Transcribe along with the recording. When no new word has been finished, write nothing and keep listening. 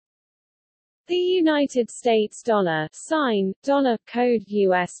The United States dollar, sign, dollar, code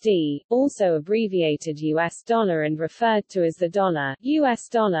USD, also abbreviated US dollar and referred to as the dollar, US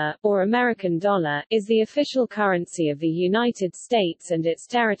dollar, or American dollar, is the official currency of the United States and its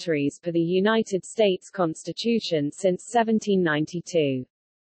territories per the United States Constitution since 1792.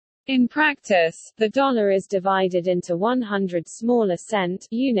 In practice, the dollar is divided into 100 smaller cent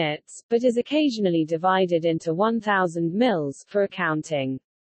units, but is occasionally divided into 1,000 mils for accounting.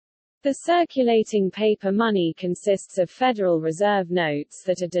 The circulating paper money consists of Federal Reserve notes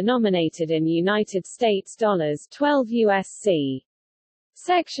that are denominated in United States dollars 12 USC.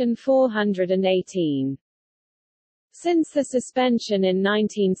 Section 418. Since the suspension in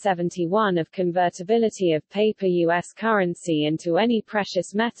 1971 of convertibility of paper U.S. currency into any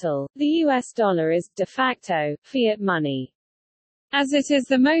precious metal, the U.S. dollar is, de facto, fiat money. As it is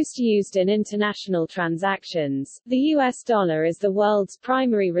the most used in international transactions, the US dollar is the world's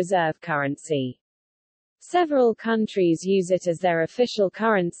primary reserve currency. Several countries use it as their official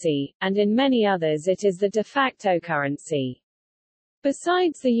currency, and in many others it is the de facto currency.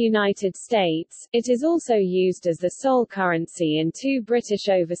 Besides the United States, it is also used as the sole currency in two British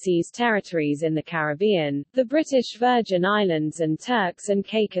overseas territories in the Caribbean, the British Virgin Islands and Turks and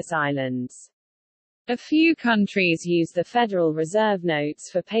Caicos Islands. A few countries use the Federal Reserve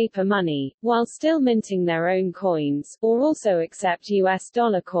notes for paper money, while still minting their own coins, or also accept U.S.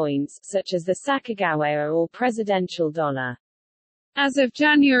 dollar coins, such as the Sacagawea or presidential dollar. As of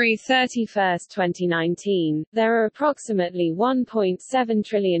January 31, 2019, there are approximately $1.7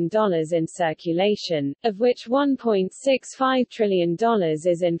 trillion in circulation, of which $1.65 trillion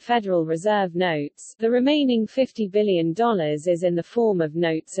is in Federal Reserve notes, the remaining $50 billion is in the form of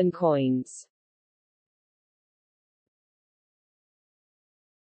notes and coins.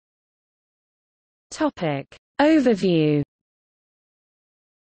 Topic. Overview.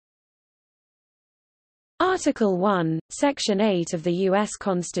 Article 1, Section 8 of the U.S.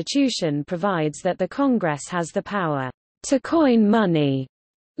 Constitution provides that the Congress has the power to coin money.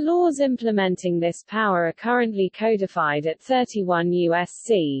 Laws implementing this power are currently codified at 31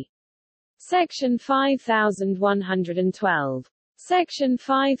 U.S.C. Section 5112. Section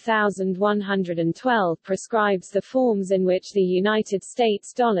 5112 prescribes the forms in which the United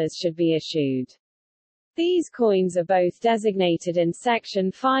States dollars should be issued. These coins are both designated in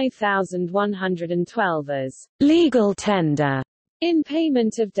Section 5112 as legal tender in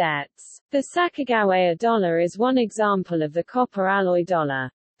payment of debts. The Sacagawea dollar is one example of the copper alloy dollar.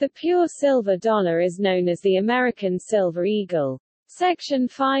 The pure silver dollar is known as the American Silver Eagle. Section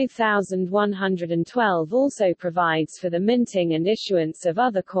 5112 also provides for the minting and issuance of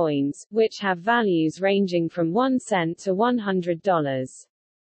other coins, which have values ranging from 1 cent to $100.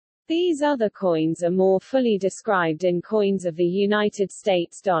 These other coins are more fully described in coins of the United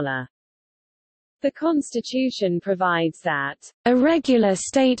States dollar. The Constitution provides that a regular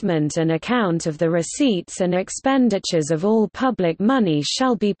statement and account of the receipts and expenditures of all public money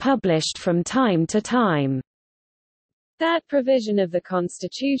shall be published from time to time. That provision of the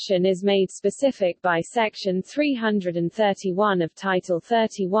Constitution is made specific by Section 331 of Title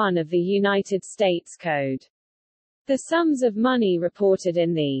 31 of the United States Code. The sums of money reported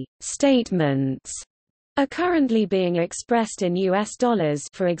in the statements are currently being expressed in U.S. dollars.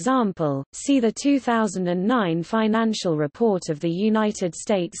 For example, see the 2009 financial report of the United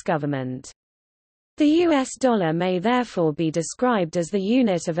States government. The U.S. dollar may therefore be described as the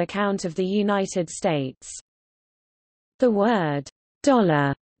unit of account of the United States. The word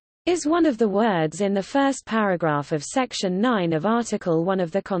dollar is one of the words in the first paragraph of Section 9 of Article 1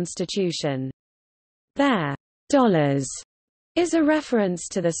 of the Constitution. There, dollars is a reference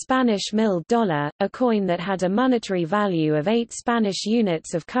to the Spanish milled dollar, a coin that had a monetary value of 8 Spanish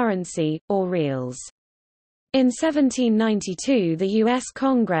units of currency, or reals. In 1792 the U.S.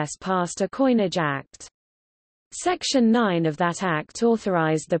 Congress passed a Coinage Act. Section 9 of that act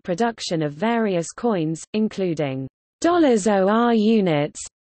authorized the production of various coins, including dollars OR units,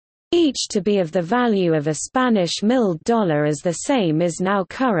 each to be of the value of a Spanish milled dollar as the same is now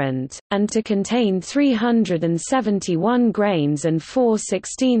current, and to contain 371 grains and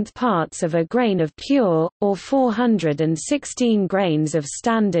 4/16 parts of a grain of pure, or 416 grains of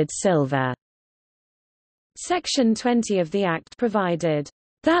standard silver. Section 20 of the Act provided,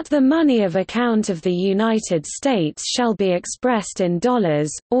 "that the money of account of the United States shall be expressed in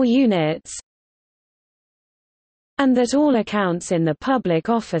dollars, or units, and that all accounts in the public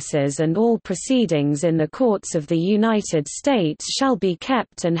offices and all proceedings in the courts of the United States shall be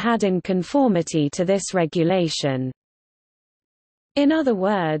kept and had in conformity to this regulation." In other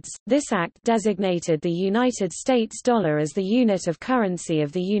words, this act designated the United States dollar as the unit of currency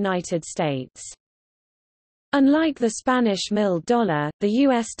of the United States. Unlike the Spanish milled dollar, the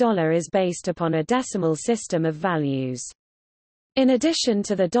U.S. dollar is based upon a decimal system of values. In addition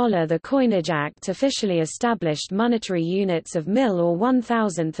to the dollar, the Coinage Act officially established monetary units of mill or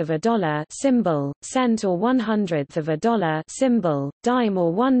 1/1000th of a dollar symbol, cent or 100th of a dollar symbol, dime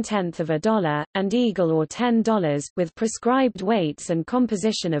or 1/10th of a dollar, and eagle or $10, with prescribed weights and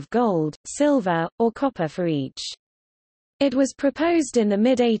composition of gold, silver, or copper for each. It was proposed in the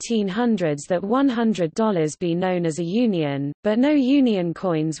mid-1800s that $100 be known as a union, but no union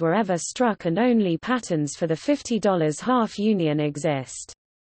coins were ever struck and only patterns for the $50 half union exist.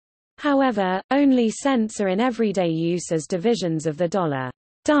 However, only cents are in everyday use as divisions of the dollar.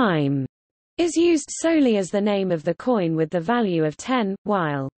 Dime is used solely as the name of the coin with the value of 10,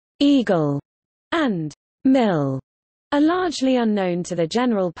 while eagle and mill are largely unknown to the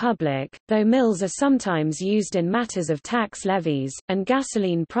general public, though mills are sometimes used in matters of tax levies, and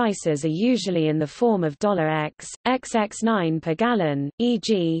gasoline prices are usually in the form of $X, XX9 per gallon,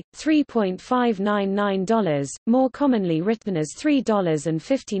 e.g., $3.599, more commonly written as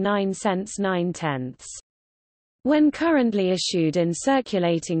 $3.59 9/10. When currently issued in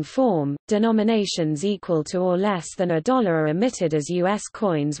circulating form, denominations equal to or less than $1 are emitted as U.S.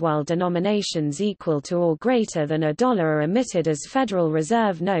 coins, while denominations equal to or greater than $1 are emitted as Federal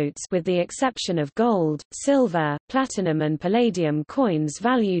Reserve notes, with the exception of gold, silver, platinum and palladium coins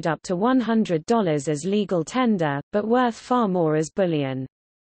valued up to $100 as legal tender, but worth far more as bullion.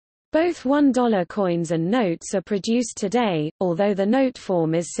 Both $1 coins and notes are produced today, although the note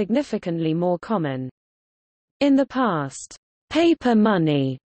form is significantly more common. In the past, paper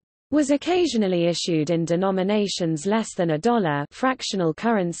money was occasionally issued in denominations less than $1, fractional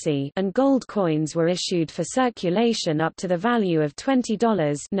currency, and gold coins were issued for circulation up to the value of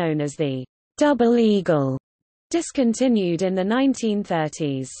 $20, known as the double eagle, discontinued in the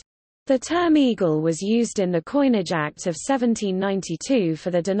 1930s. The term eagle was used in the Coinage Act of 1792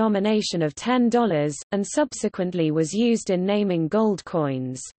 for the denomination of $10, and subsequently was used in naming gold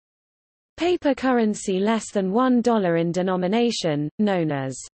coins. Paper currency less than $1 in denomination, known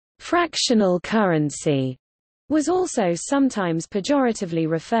as fractional currency, was also sometimes pejoratively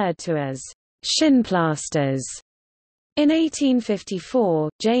referred to as shinplasters. In 1854,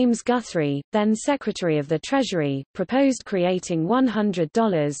 James Guthrie, then Secretary of the Treasury, proposed creating $100,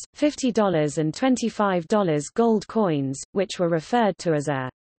 $50 and $25 gold coins, which were referred to as a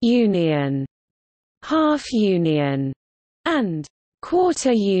union, half union, and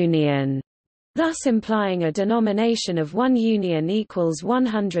quarter union, thus implying a denomination of 1 union equals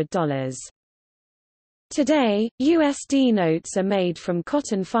 $100. Today, USD notes are made from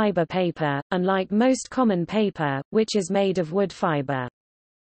cotton fiber paper, unlike most common paper, which is made of wood fiber.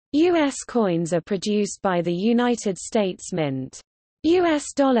 U.S. coins are produced by the United States Mint.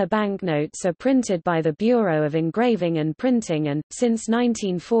 U.S. dollar banknotes are printed by the Bureau of Engraving and Printing and, since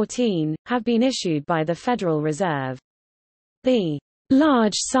 1914, have been issued by the Federal Reserve. The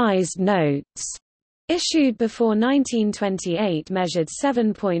large-sized notes issued before 1928 measured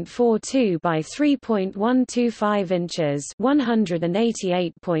 7.42 by 3.125 inches,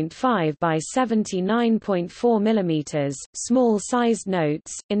 188.5 by 79.4 millimeters. Small-sized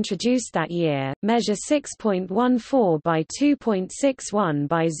notes, introduced that year, measure 6.14 by 2.61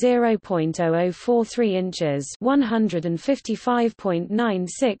 by 0.0043 inches,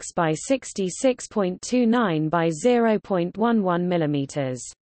 155.96 by 66.29 by 0.11 millimeters.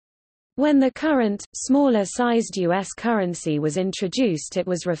 When the current, smaller-sized U.S. currency was introduced, it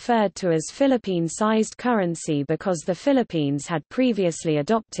was referred to as Philippine-sized currency because the Philippines had previously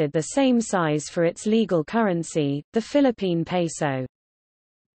adopted the same size for its legal currency, the Philippine peso.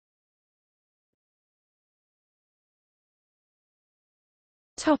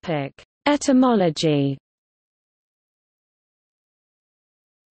 Etymology.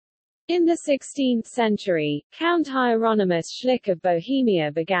 In the 16th century, Count Hieronymus Schlick of Bohemia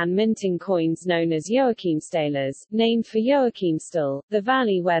began minting coins known as Joachimsthalers, named for Joachimsthal, the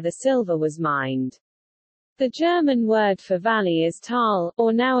valley where the silver was mined. The German word for valley is Tal,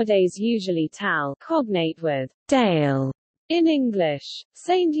 or nowadays usually Tal, cognate with dale in English.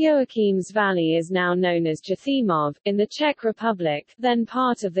 St. Joachim's Valley is now known as Jáchymov, in the Czech Republic, then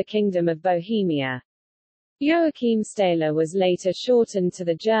part of the Kingdom of Bohemia. Joachimsthaler was later shortened to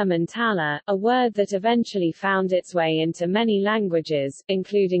the German Thaler, a word that eventually found its way into many languages,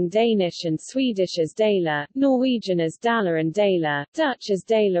 including Danish and Swedish as daler, Norwegian as daler and daler, Dutch as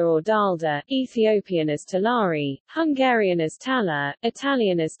daler or dalda, Ethiopian as talari, Hungarian as taler,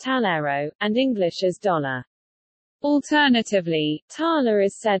 Italian as talero, and English as dollar. Alternatively, Thaler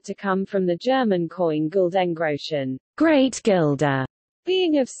is said to come from the German coin Guldengroschen, great guilder,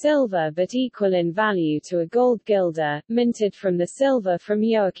 being of silver but equal in value to a gold guilder, minted from the silver from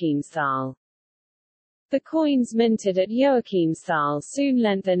Joachimsthal. The coins minted at Joachimsthal soon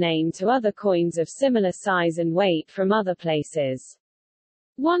lent their name to other coins of similar size and weight from other places.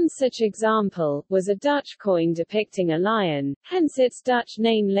 One such example was a Dutch coin depicting a lion, hence its Dutch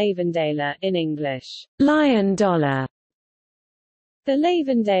name Levendaler, in English, lion dollar. The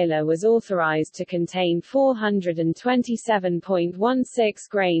Levendaler was authorized to contain 427.16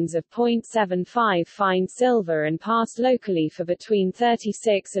 grains of 0.75 fine silver and passed locally for between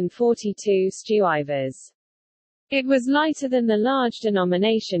 36 and 42 stuivers. It was lighter than the large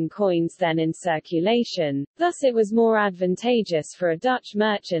denomination coins then in circulation, thus it was more advantageous for a Dutch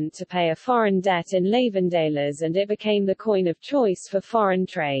merchant to pay a foreign debt in Levendalers, and it became the coin of choice for foreign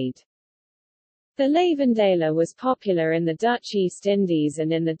trade. The Levendaler was popular in the Dutch East Indies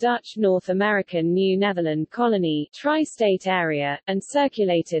and in the Dutch North American New Netherland colony, tri-state area, and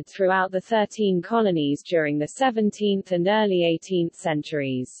circulated throughout the 13 colonies during the 17th and early 18th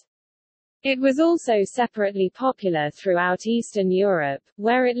centuries. It was also separately popular throughout Eastern Europe,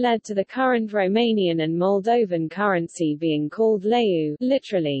 where it led to the current Romanian and Moldovan currency being called leu,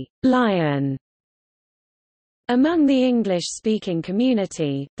 literally, lion. Among the English-speaking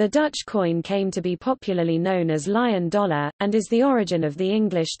community, the Dutch coin came to be popularly known as lion dollar, and is the origin of the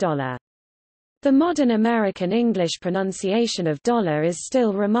English dollar. The modern American English pronunciation of dollar is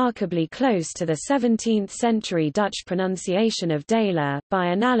still remarkably close to the 17th-century Dutch pronunciation of daler. By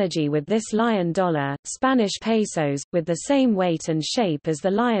analogy with this lion dollar, Spanish pesos, with the same weight and shape as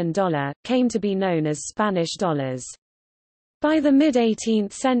the lion dollar, came to be known as Spanish dollars. By the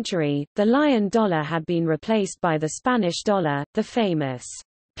mid-18th century, the lion dollar had been replaced by the Spanish dollar, the famous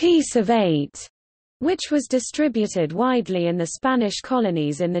piece of 8, which was distributed widely in the Spanish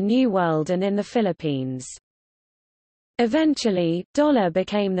colonies in the New World and in the Philippines. Eventually, dollar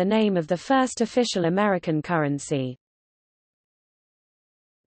became the name of the first official American currency.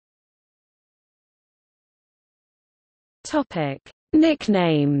 Topic: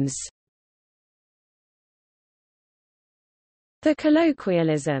 Nicknames. The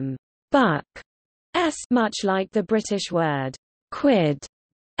colloquialism buck, much like the British word quid,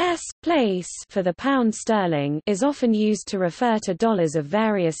 place for the pound sterling, is often used to refer to dollars of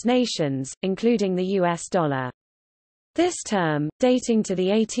various nations, including the US dollar. This term, dating to the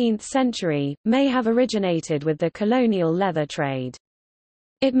 18th century, may have originated with the colonial leather trade.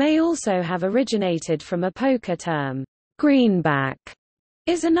 It may also have originated from a poker term. Greenback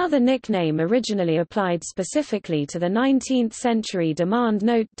is another nickname originally applied specifically to the 19th-century demand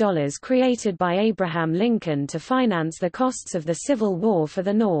note dollars created by Abraham Lincoln to finance the costs of the Civil War for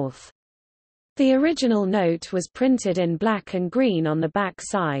the North. The original note was printed in black and green on the back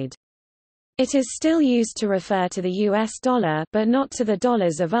side. It is still used to refer to the US dollar, but not to the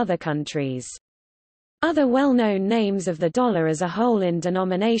dollars of other countries. Other well-known names of the dollar as a whole in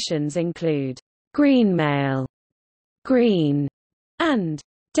denominations include greenmail, green, and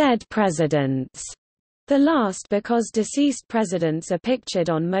dead presidents, the last because deceased presidents are pictured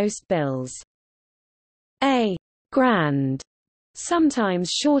on most bills. A grand, sometimes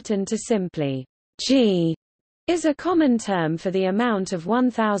shortened to simply G, is a common term for the amount of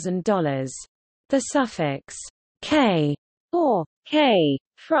 $1,000. The suffix K or K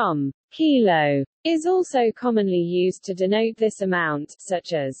from kilo is also commonly used to denote this amount,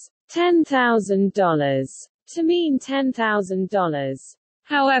 such as $10,000 to mean $10,000.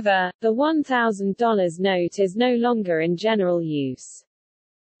 However, the $1,000 note is no longer in general use.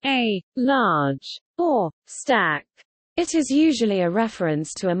 A large or stack. It is usually a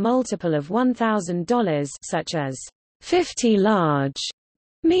reference to a multiple of $1,000, such as 50 large,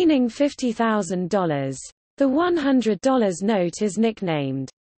 meaning $50,000. The $100 note is nicknamed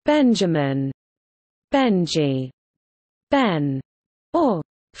Benjamin, Benji, Ben, or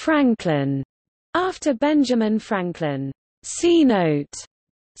Franklin, after Benjamin Franklin. C note,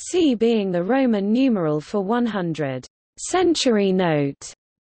 C being the Roman numeral for 100. Century note,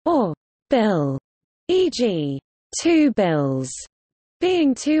 or bill, e.g., 2 bills,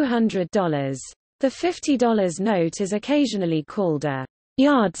 being $200. The $50 note is occasionally called a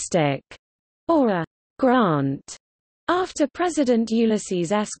yardstick or a grant, after President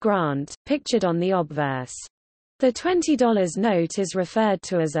Ulysses S. Grant, pictured on the obverse. The $20 note is referred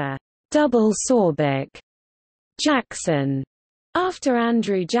to as a double Sawbuck Jackson, after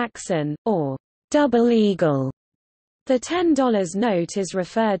Andrew Jackson, or double eagle. The $10 note is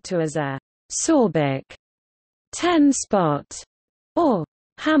referred to as a Sawbuck 10 spot, or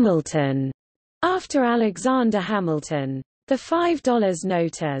Hamilton. After Alexander Hamilton, the $5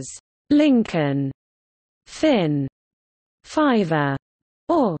 note as Lincoln, Finn, Fiver,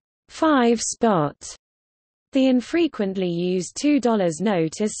 or 5-spot. The infrequently used $2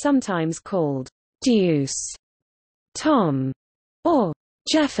 note is sometimes called Deuce, Tom, or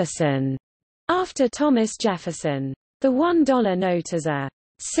Jefferson, after Thomas Jefferson. The $1 note as a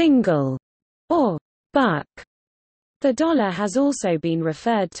single, or buck. The dollar has also been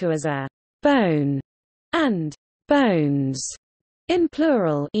referred to as a bone and bones in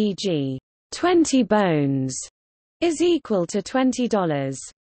plural, e.g., 20 bones is equal to $20.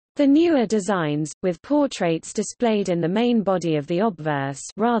 The newer designs, with portraits displayed in the main body of the obverse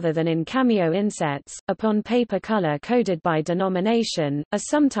rather than in cameo insets, upon paper color coded by denomination, are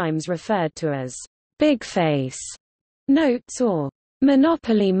sometimes referred to as big face notes or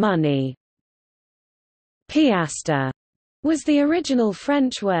monopoly money. Piastre was the original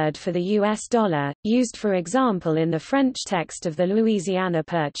French word for the US dollar, used for example in the French text of the Louisiana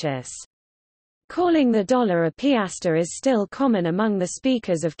Purchase. Calling the dollar a piastre is still common among the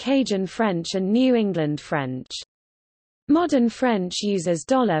speakers of Cajun French and New England French. Modern French uses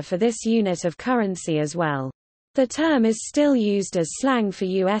dollar for this unit of currency as well. The term is still used as slang for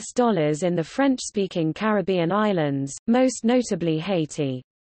US dollars in the French-speaking Caribbean islands, most notably Haiti.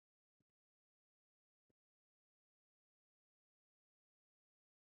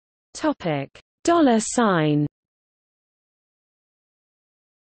 Dollar sign.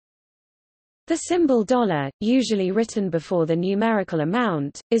 The symbol dollar, usually written before the numerical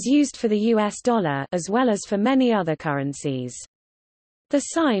amount, is used for the US dollar as well as for many other currencies. The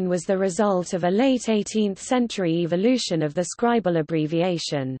sign was the result of a late 18th century evolution of the scribal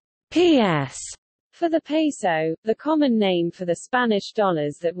abbreviation PS for the peso, the common name for the Spanish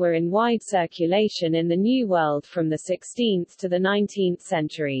dollars that were in wide circulation in the New World from the 16th to the 19th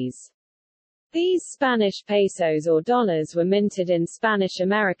centuries. These Spanish pesos or dollars were minted in Spanish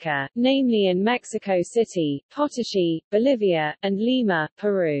America, namely in Mexico City, Potosí, Bolivia, and Lima,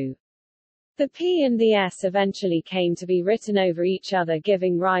 Peru. The P and the S eventually came to be written over each other,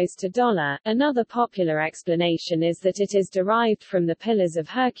 giving rise to dollar. Another popular explanation is that it is derived from the Pillars of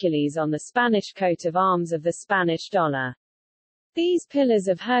Hercules on the Spanish coat of arms of the Spanish dollar. These Pillars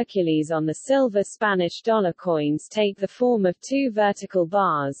of Hercules on the silver Spanish dollar coins take the form of two vertical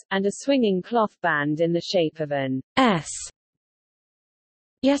bars, and a swinging cloth band in the shape of an S.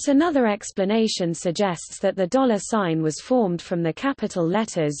 Yet another explanation suggests that the dollar sign was formed from the capital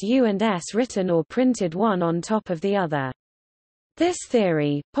letters U and S written or printed one on top of the other. This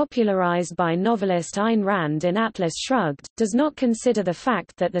theory, popularized by novelist Ayn Rand in Atlas Shrugged, does not consider the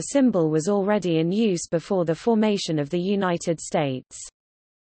fact that the symbol was already in use before the formation of the United States.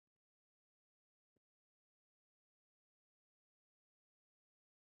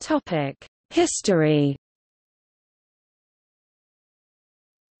 History.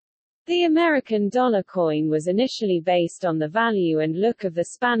 The American dollar coin was initially based on the value and look of the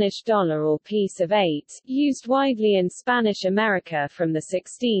Spanish dollar or piece of 8, used widely in Spanish America from the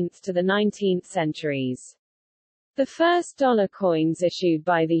 16th to the 19th centuries. The first dollar coins issued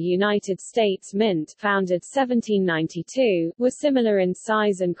by the United States Mint, founded 1792, were similar in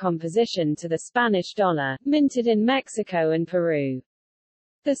size and composition to the Spanish dollar, minted in Mexico and Peru.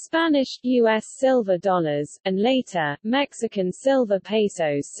 The Spanish, U.S. silver dollars, and later, Mexican silver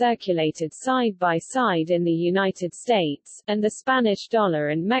pesos circulated side by side in the United States, and the Spanish dollar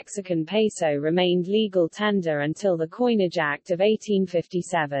and Mexican peso remained legal tender until the Coinage Act of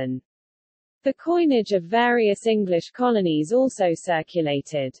 1857. The coinage of various English colonies also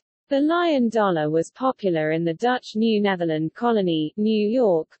circulated. The lion dollar was popular in the Dutch New Netherland colony, New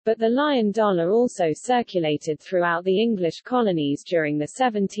York, but the lion dollar also circulated throughout the English colonies during the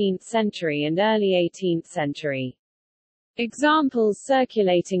 17th century and early 18th century. Examples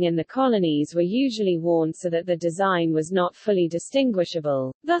circulating in the colonies were usually worn so that the design was not fully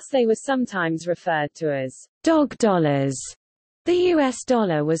distinguishable, thus they were sometimes referred to as dog dollars. The US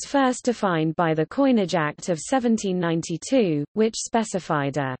dollar was first defined by the Coinage Act of 1792, which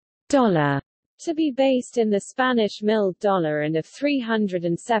specified a dollar to be based in the Spanish milled dollar and of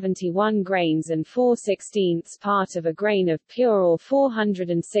 371 grains and 4/16 part of a grain of pure or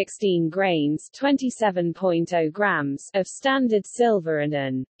 416 grains 27.0 grams of standard silver and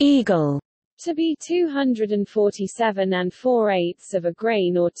an eagle to be 247 and 4/8 of a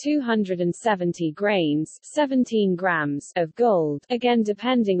grain or 270 grains 17 grams of gold, again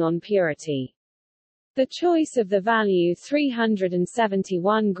depending on purity. The choice of the value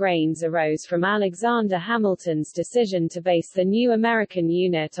 371 grains arose from Alexander Hamilton's decision to base the new American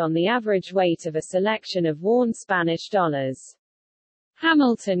unit on the average weight of a selection of worn Spanish dollars.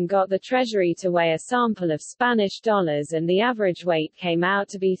 Hamilton got the Treasury to weigh a sample of Spanish dollars and the average weight came out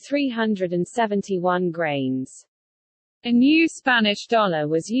to be 371 grains. A new Spanish dollar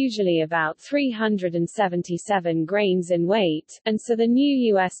was usually about 377 grains in weight, and so the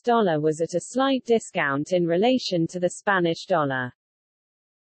new US dollar was at a slight discount in relation to the Spanish dollar.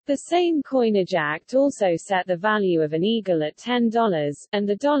 The same coinage act also set the value of an eagle at $10, and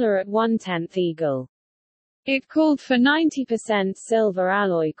the dollar at 1/10 eagle. It called for 90% silver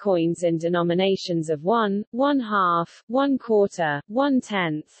alloy coins in denominations of 1, 1/2, 1/4,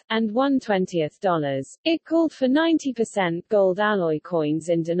 1/10, and 1/20 dollars. It called for 90% gold alloy coins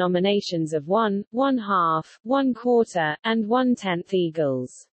in denominations of 1, 1/2, 1/4, and 1/10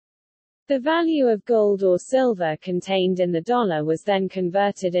 eagles. The value of gold or silver contained in the dollar was then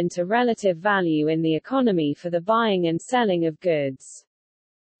converted into relative value in the economy for the buying and selling of goods.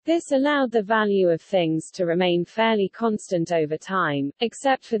 This allowed the value of things to remain fairly constant over time,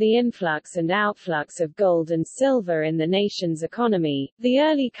 except for the influx and outflux of gold and silver in the nation's economy. The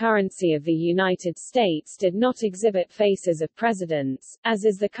early currency of the United States did not exhibit faces of presidents, as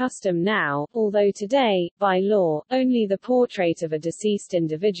is the custom now, although today, by law, only the portrait of a deceased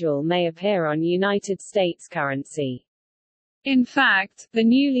individual may appear on United States currency. In fact, the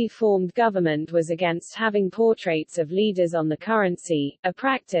newly formed government was against having portraits of leaders on the currency, a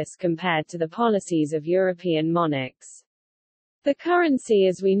practice compared to the policies of European monarchs. The currency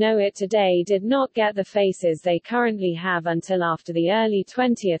as we know it today did not get the faces they currently have until after the early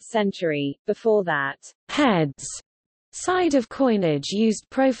 20th century. Before that, heads side of coinage used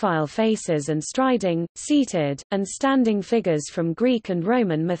profile faces and striding, seated, and standing figures from Greek and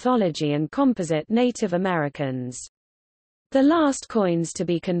Roman mythology and composite Native Americans. The last coins to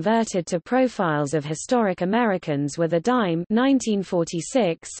be converted to profiles of historic Americans were the dime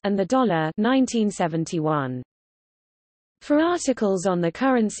 1946 and the dollar 1971. For articles on the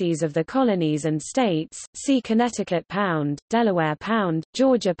currencies of the colonies and states, see Connecticut pound, Delaware pound,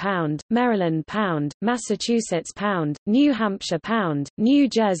 Georgia pound, Maryland pound, Massachusetts pound, New Hampshire pound, New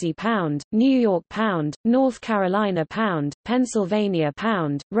Jersey pound, New York pound, North Carolina pound, Pennsylvania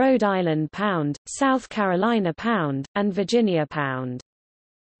pound, Rhode Island pound, South Carolina pound, and Virginia pound.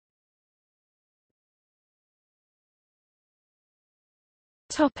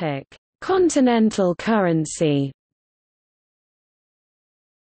 Topic: Continental currency.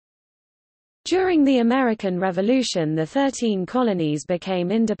 During the American Revolution, the 13 colonies became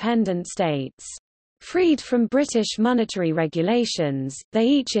independent states. Freed from British monetary regulations, they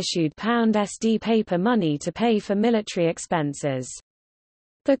each issued pound-SD paper money to pay for military expenses.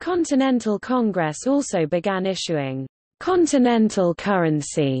 The Continental Congress also began issuing continental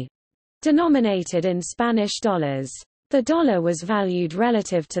currency, denominated in Spanish dollars. The dollar was valued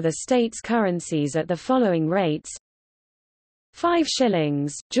relative to the states' currencies at the following rates: 5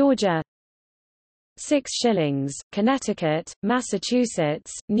 shillings, Georgia; 6 shillings, Connecticut,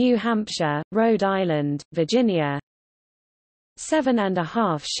 Massachusetts, New Hampshire, Rhode Island, Virginia;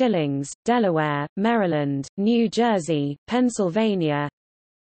 7.5 shillings, Delaware, Maryland, New Jersey, Pennsylvania;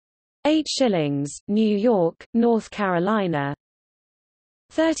 8 shillings, New York, North Carolina;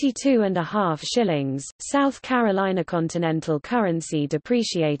 32.5 shillings, South Carolina. Continental currency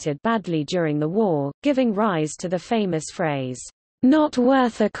depreciated badly during the war, giving rise to the famous phrase, "not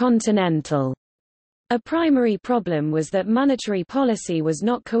worth a continental." A primary problem was that monetary policy was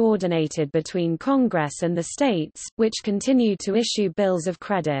not coordinated between Congress and the states, which continued to issue bills of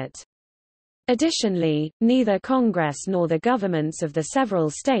credit. Additionally, neither Congress nor the governments of the several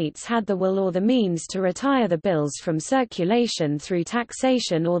states had the will or the means to retire the bills from circulation through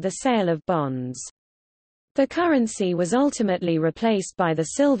taxation or the sale of bonds. The currency was ultimately replaced by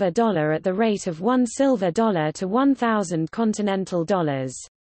the silver dollar at the rate of 1 silver dollar to 1,000 continental dollars.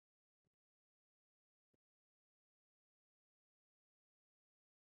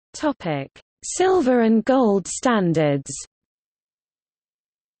 Topic: Silver and gold standards.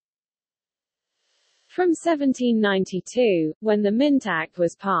 From 1792, when the Mint Act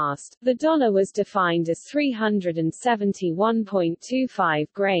was passed, the dollar was defined as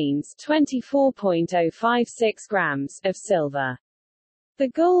 371.25 grains, 24.056 grams of silver. The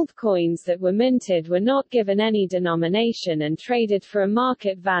gold coins that were minted were not given any denomination and traded for a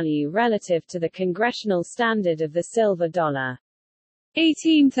market value relative to the congressional standard of the silver dollar.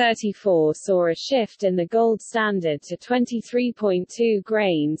 1834 saw a shift in the gold standard to 23.2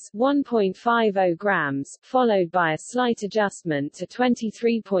 grains, 1.50 grams, followed by a slight adjustment to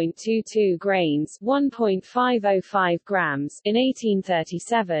 23.22 grains, 1.505 grams in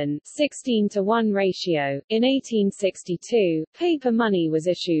 1837, 16:1 ratio. In 1862, paper money was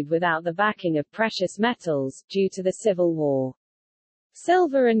issued without the backing of precious metals, due to the Civil War.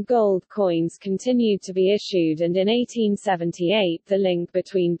 Silver and gold coins continued to be issued, and in 1878 the link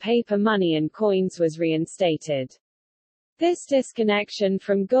between paper money and coins was reinstated. This disconnection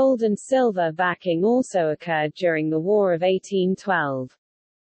from gold and silver backing also occurred during the War of 1812.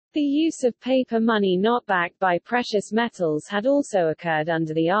 The use of paper money not backed by precious metals had also occurred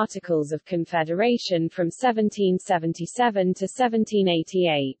under the Articles of Confederation from 1777 to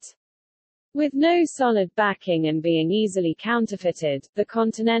 1788. With no solid backing and being easily counterfeited, the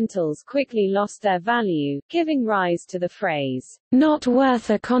Continentals quickly lost their value, giving rise to the phrase, "not worth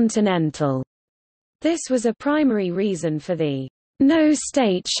a Continental." This was a primary reason for the "no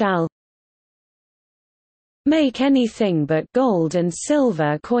state shall make anything but gold and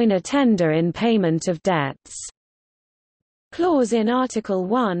silver coin a tender in payment of debts" clause in Article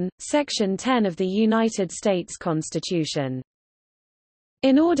 1, Section 10 of the United States Constitution.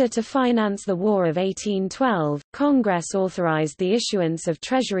 In order to finance the War of 1812, Congress authorized the issuance of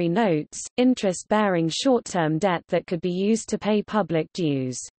Treasury notes, interest-bearing short-term debt that could be used to pay public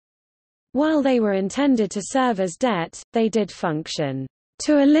dues. While they were intended to serve as debt, they did function,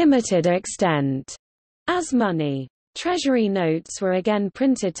 to a limited extent, as money. Treasury notes were again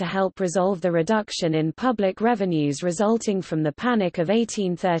printed to help resolve the reduction in public revenues resulting from the Panic of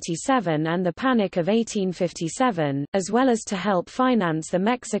 1837 and the Panic of 1857, as well as to help finance the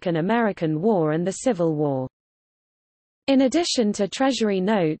Mexican-American War and the Civil War. In addition to Treasury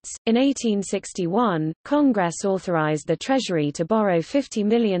notes, in 1861, Congress authorized the Treasury to borrow $50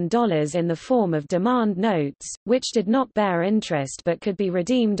 million in the form of demand notes, which did not bear interest but could be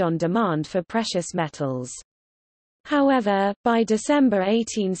redeemed on demand for precious metals. However, by December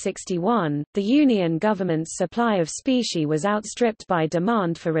 1861, the Union government's supply of specie was outstripped by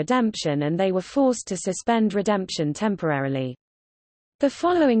demand for redemption and they were forced to suspend redemption temporarily. The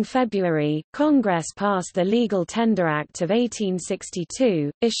following February, Congress passed the Legal Tender Act of 1862,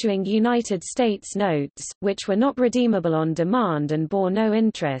 issuing United States notes, which were not redeemable on demand and bore no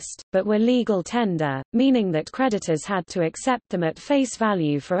interest, but were legal tender, meaning that creditors had to accept them at face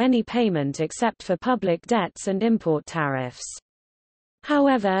value for any payment except for public debts and import tariffs.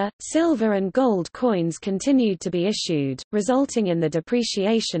 However, silver and gold coins continued to be issued, resulting in the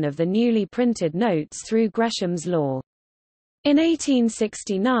depreciation of the newly printed notes through Gresham's law. In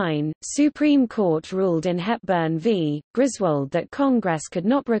 1869, Supreme Court ruled in Hepburn v. Griswold that Congress could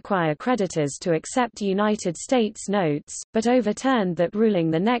not require creditors to accept United States notes, but overturned that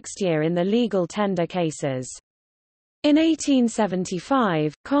ruling the next year in the legal tender cases. In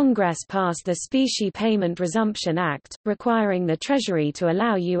 1875, Congress passed the Specie Payment Resumption Act, requiring the Treasury to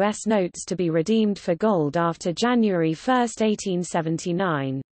allow U.S. notes to be redeemed for gold after January 1,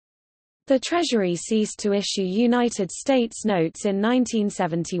 1879. The Treasury ceased to issue United States notes in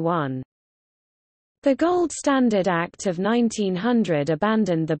 1971. The Gold Standard Act of 1900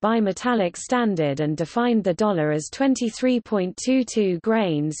 abandoned the bimetallic standard and defined the dollar as 23.22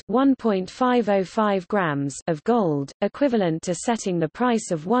 grains (1.505 grams) of gold, equivalent to setting the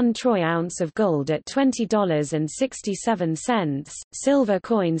price of 1 troy ounce of gold at $20.67. Silver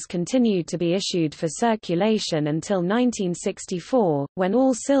coins continued to be issued for circulation until 1964, when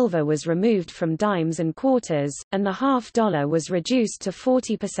all silver was removed from dimes and quarters, and the half-dollar was reduced to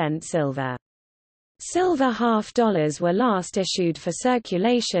 40% silver. Silver half-dollars were last issued for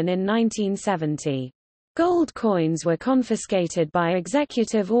circulation in 1970. Gold coins were confiscated by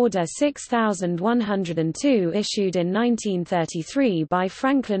Executive Order 6102 issued in 1933 by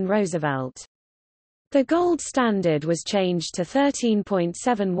Franklin Roosevelt. The gold standard was changed to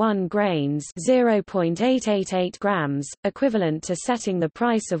 13.71 grains (0.888 grams), equivalent to setting the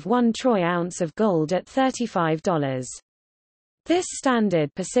price of 1 troy ounce of gold at $35. This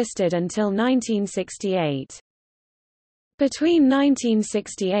standard persisted until 1968. Between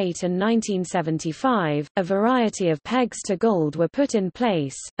 1968 and 1975, a variety of pegs to gold were put in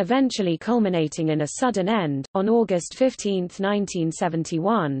place, eventually culminating in a sudden end, on August 15,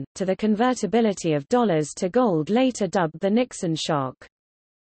 1971, to the convertibility of dollars to gold later dubbed the Nixon shock.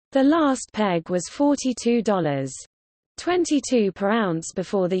 The last peg was $42.22 per ounce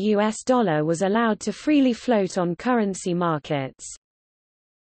before the US dollar was allowed to freely float on currency markets.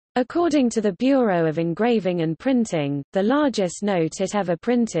 According to the Bureau of Engraving and Printing, the largest note it ever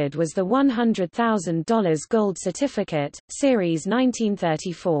printed was the $100,000 gold certificate, Series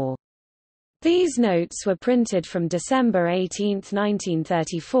 1934. These notes were printed from December 18,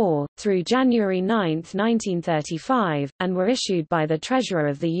 1934, through January 9, 1935, and were issued by the Treasurer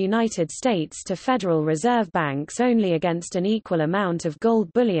of the United States to Federal Reserve banks only against an equal amount of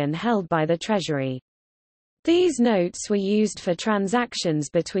gold bullion held by the Treasury. These notes were used for transactions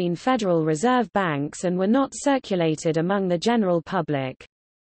between Federal Reserve banks and were not circulated among the general public.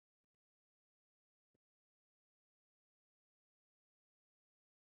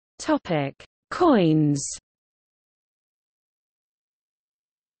 Coins.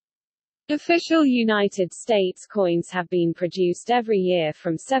 Official United States coins have been produced every year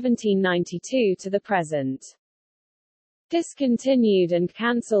from 1792 to the present. Discontinued and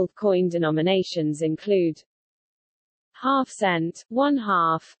cancelled coin denominations include half cent,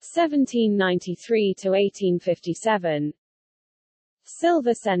 1/2, 1793 to 1857.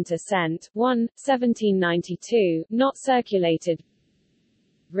 Silver center cent, 1, 1792, not circulated.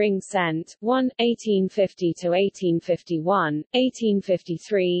 Ring cent, 1, 1850 to 1851,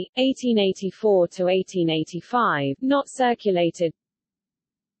 1853, 1884 to 1885, not circulated.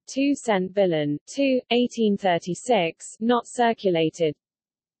 2-cent billion, 2, 1836, not circulated.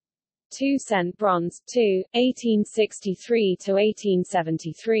 2-cent bronze, 2, 1863 to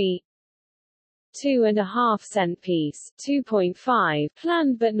 1873. 2.5-cent piece, 2.5,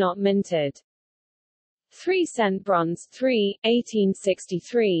 planned but not minted. 3-cent bronze, 3,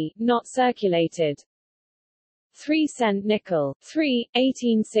 1863, not circulated. 3-cent nickel, 3,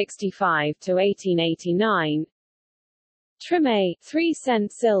 1865 to 1889. Trimay,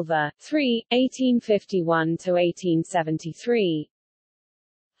 3-cent silver, 3, 1851 to 1873.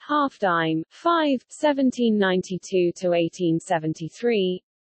 Half dime, 5, 1792 to 1873.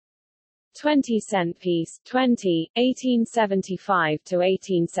 20-cent piece, 20, 1875 to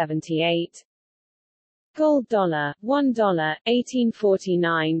 1878. Gold dollar, $1,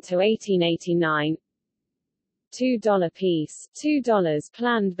 1849 to 1889. $2 piece, $2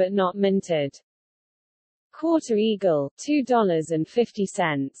 planned but not minted. Quarter eagle, $2.50,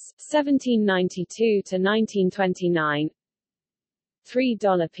 1792 to 1929.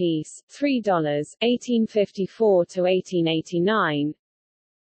 $3 piece, $3, 1854 to 1889.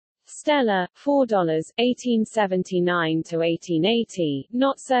 Stellar, $4, 1879 to 1880,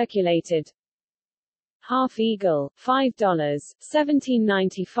 not circulated. Half eagle, $5,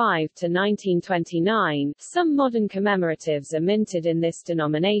 1795 to 1929. Some modern commemoratives are minted in this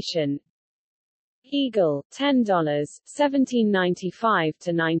denomination. Eagle, $10, 1795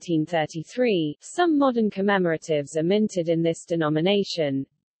 to 1933. Some modern commemoratives are minted in this denomination.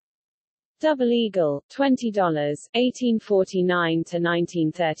 Double eagle, $20, 1849 to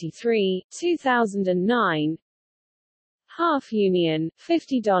 1933, 2009. Half union,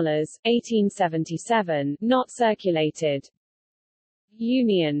 $50, 1877, not circulated.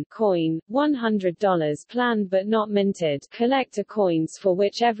 Union coin, $100 planned but not minted, collector coins for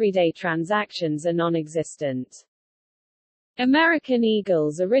which everyday transactions are non-existent. American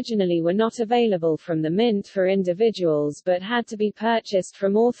Eagles originally were not available from the mint for individuals but had to be purchased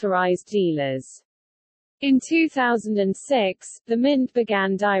from authorized dealers. In 2006, the mint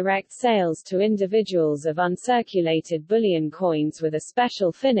began direct sales to individuals of uncirculated bullion coins with a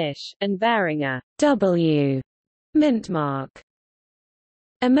special finish, and bearing a W mint mark.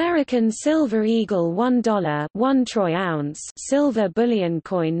 American Silver Eagle $1, 1 troy ounce, silver bullion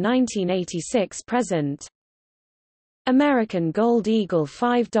coin 1986 present. American Gold Eagle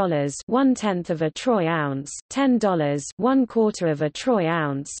 $5, 1/10 of a troy ounce, $10, 1/4 of a troy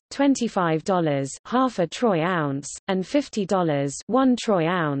ounce, $25, half a troy ounce, and $50, 1 troy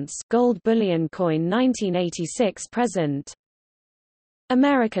ounce, gold bullion coin 1986 present.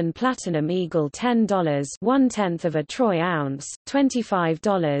 American Platinum Eagle $10, 1/10 of a troy ounce,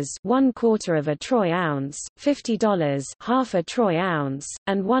 $25, 1/4 of a troy ounce, $50, half a troy ounce,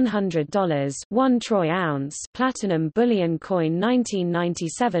 and $100, 1 troy ounce, platinum bullion coin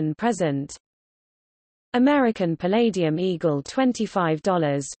 1997 present. American Palladium Eagle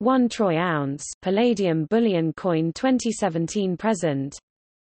 $25, 1 troy ounce, palladium bullion coin 2017 present.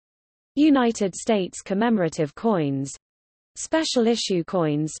 United States commemorative coins. Special issue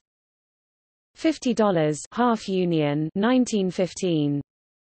coins. $50 half union 1915.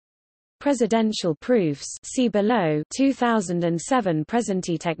 Presidential proofs see below 2007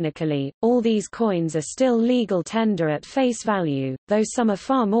 presently. Technically, all these coins are still legal tender at face value, though some are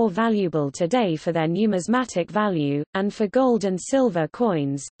far more valuable today for their numismatic value, and for gold and silver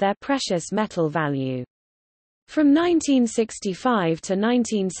coins, their precious metal value. From 1965 to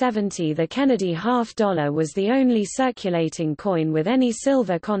 1970 the Kennedy half-dollar was the only circulating coin with any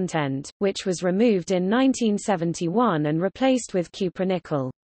silver content, which was removed in 1971 and replaced with cupronickel.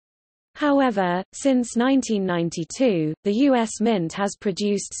 However, since 1992, the U.S. Mint has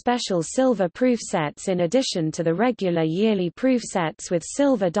produced special silver proof sets in addition to the regular yearly proof sets with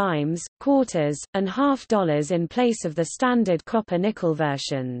silver dimes, quarters, and half dollars in place of the standard copper-nickel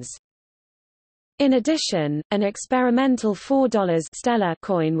versions. In addition, an experimental $4 stellar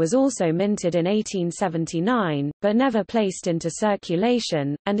coin was also minted in 1879, but never placed into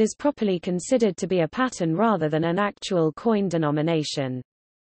circulation, and is properly considered to be a pattern rather than an actual coin denomination.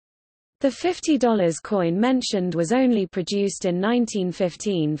 The $50 coin mentioned was only produced in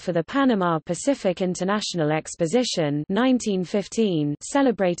 1915 for the Panama Pacific International Exposition 1915,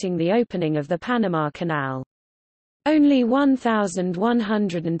 celebrating the opening of the Panama Canal. Only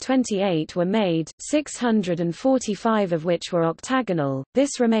 1,128 were made, 645 of which were octagonal.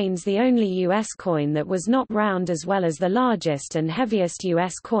 This remains the only U.S. coin that was not round, as well as the largest and heaviest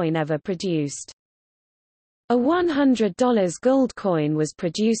U.S. coin ever produced. A $100 gold coin was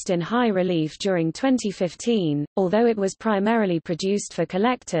produced in high relief during 2015, although it was primarily produced for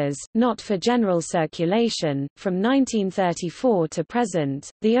collectors, not for general circulation. From 1934 to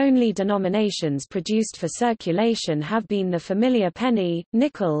present, the only denominations produced for circulation have been the familiar penny,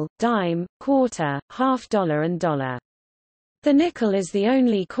 nickel, dime, quarter, half-dollar and dollar. The nickel is the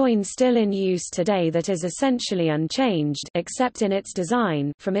only coin still in use today that is essentially unchanged, except in its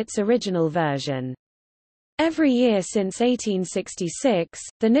design, from its original version. Every year since 1866,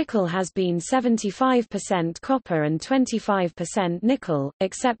 the nickel has been 75% copper and 25% nickel,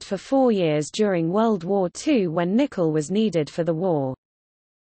 except for 4 years during World War II when nickel was needed for the war.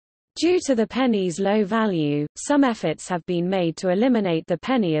 Due to the penny's low value, some efforts have been made to eliminate the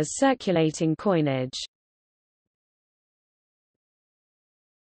penny as circulating coinage.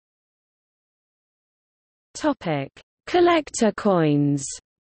 Collector coins.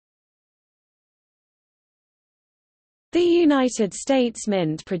 The United States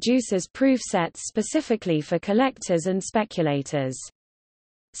Mint produces proof sets specifically for collectors and speculators.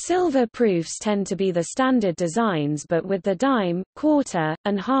 Silver proofs tend to be the standard designs, but with the dime, quarter,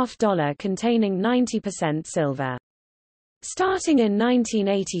 and half-dollar containing 90% silver. Starting in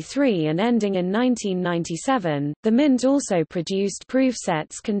 1983 and ending in 1997, the Mint also produced proof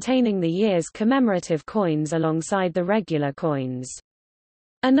sets containing the year's commemorative coins alongside the regular coins.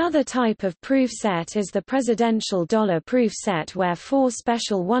 Another type of proof set is the presidential dollar proof set, where 4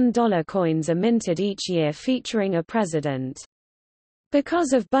 special $1 coins are minted each year featuring a president.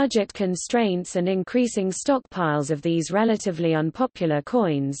 Because of budget constraints and increasing stockpiles of these relatively unpopular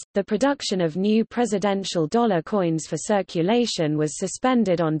coins, the production of new presidential dollar coins for circulation was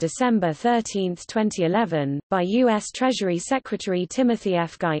suspended on December 13, 2011, by U.S. Treasury Secretary Timothy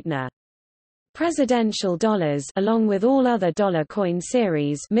F. Geithner. Presidential dollars, along with all other dollar coin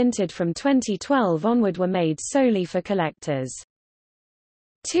series minted from 2012 onward, were made solely for collectors.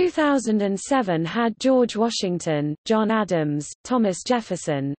 2007 had George Washington, John Adams, Thomas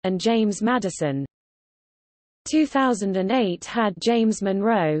Jefferson, and James Madison. 2008 had James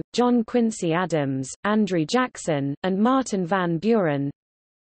Monroe, John Quincy Adams, Andrew Jackson, and Martin Van Buren.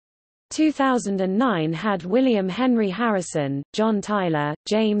 2009 had William Henry Harrison, John Tyler,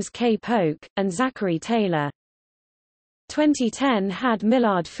 James K. Polk, and Zachary Taylor. 2010 had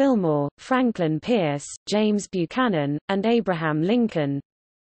Millard Fillmore, Franklin Pierce, James Buchanan, and Abraham Lincoln.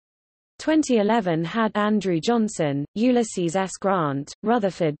 2011 had Andrew Johnson, Ulysses S. Grant,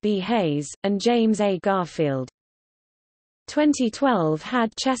 Rutherford B. Hayes, and James A. Garfield. 2012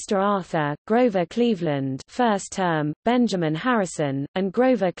 had Chester Arthur, Grover Cleveland first term, Benjamin Harrison, and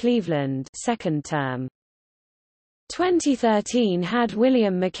Grover Cleveland second term. 2013 had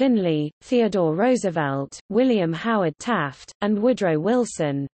William McKinley, Theodore Roosevelt, William Howard Taft, and Woodrow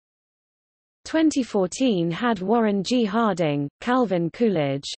Wilson. 2014 had Warren G. Harding, Calvin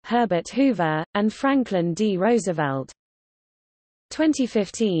Coolidge, Herbert Hoover, and Franklin D. Roosevelt.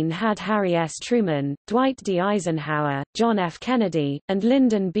 2015 had Harry S. Truman, Dwight D. Eisenhower, John F. Kennedy, and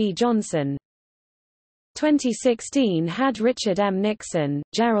Lyndon B. Johnson. 2016 had Richard M. Nixon,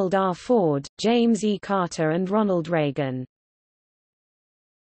 Gerald R. Ford, James E. Carter, and Ronald Reagan.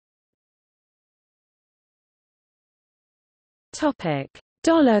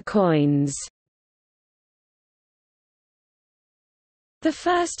 Dollar coins. The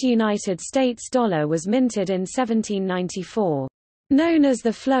first United States dollar was minted in 1794. Known as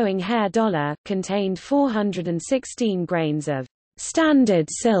the flowing hair dollar, contained 416 grains of standard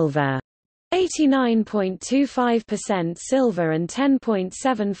silver, 89.25% silver and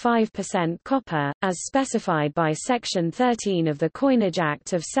 10.75% copper, as specified by Section 13 of the Coinage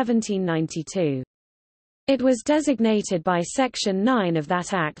Act of 1792. It was designated by Section 9 of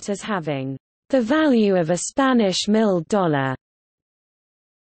that act as having the value of a Spanish milled dollar.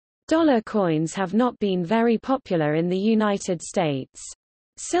 Dollar coins have not been very popular in the United States.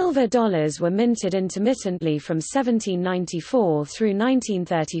 Silver dollars were minted intermittently from 1794 through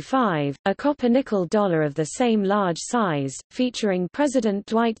 1935. A copper-nickel dollar of the same large size, featuring President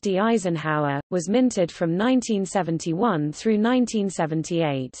Dwight D. Eisenhower, was minted from 1971 through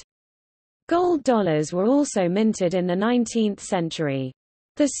 1978. Gold dollars were also minted in the 19th century.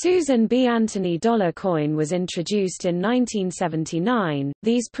 The Susan B. Anthony dollar coin was introduced in 1979.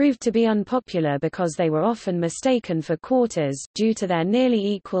 These proved to be unpopular because they were often mistaken for quarters, due to their nearly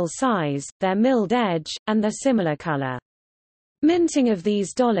equal size, their milled edge, and their similar color. Minting of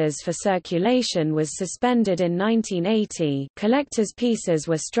these dollars for circulation was suspended in 1980. Collectors' pieces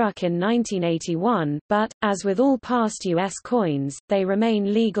were struck in 1981, but, as with all past U.S. coins, they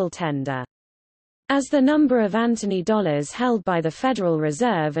remain legal tender. As the number of Anthony dollars held by the Federal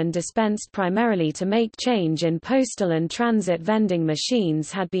Reserve and dispensed primarily to make change in postal and transit vending machines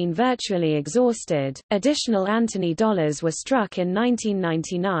had been virtually exhausted, additional Anthony dollars were struck in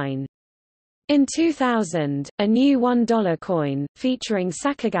 1999. In 2000, a new $1 coin, featuring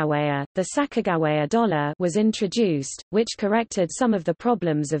Sacagawea, the Sacagawea dollar, was introduced, which corrected some of the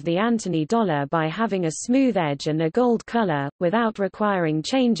problems of the Anthony dollar by having a smooth edge and a gold color, without requiring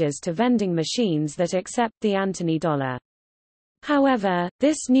changes to vending machines that accept the Anthony dollar. However,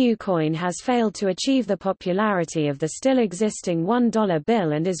 this new coin has failed to achieve the popularity of the still existing $1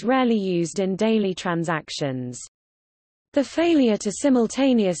 bill and is rarely used in daily transactions. The failure to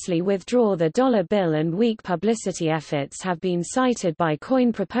simultaneously withdraw the dollar bill and weak publicity efforts have been cited by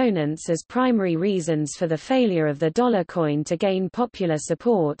coin proponents as primary reasons for the failure of the dollar coin to gain popular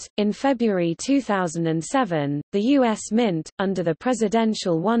support. In February 2007, the U.S. Mint, under the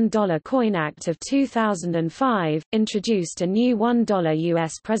Presidential $1 Coin Act of 2005, introduced a new $1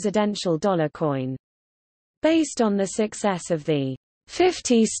 U.S. presidential dollar coin. Based on the success of the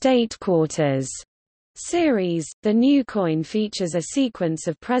 50 State Quarters series, the new coin features a sequence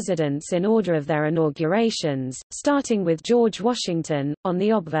of presidents in order of their inaugurations, starting with George Washington, on the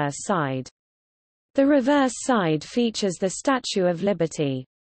obverse side. The reverse side features the Statue of Liberty.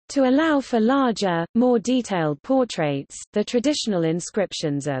 To allow for larger, more detailed portraits, the traditional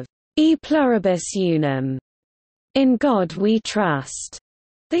inscriptions of E pluribus unum, in God we trust,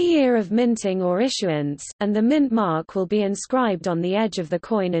 the year of minting or issuance, and the mint mark will be inscribed on the edge of the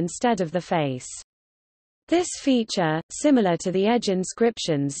coin instead of the face. This feature, similar to the edge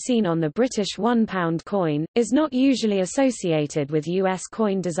inscriptions seen on the British £1 coin, is not usually associated with U.S.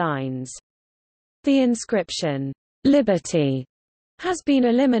 coin designs. The inscription, "Liberty," has been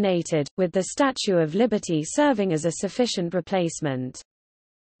eliminated, with the Statue of Liberty serving as a sufficient replacement.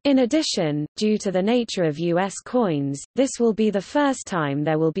 In addition, due to the nature of U.S. coins, this will be the first time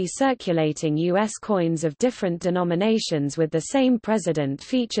there will be circulating U.S. coins of different denominations with the same president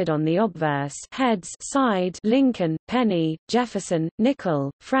featured on the obverse heads side: Lincoln, penny; Jefferson,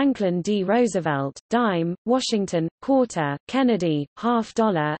 nickel; Franklin D. Roosevelt, dime; Washington, quarter; Kennedy, half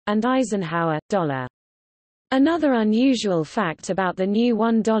dollar; and Eisenhower, dollar. Another unusual fact about the new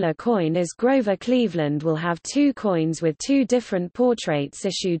 $1 coin is Grover Cleveland will have two coins with two different portraits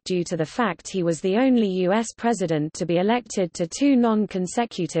issued due to the fact he was the only U.S. president to be elected to two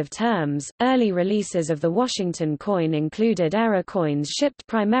non-consecutive terms. Early releases of the Washington coin included error coins shipped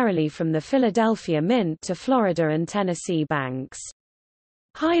primarily from the Philadelphia Mint to Florida and Tennessee banks.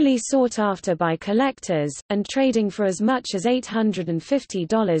 Highly sought after by collectors, and trading for as much as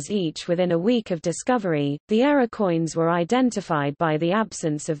 $850 each within a week of discovery, the error coins were identified by the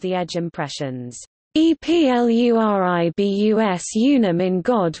absence of the edge impressions. E pluribus unum in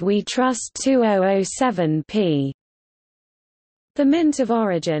God we trust 2007p. The mint of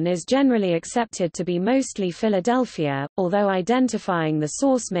origin is generally accepted to be mostly Philadelphia, although identifying the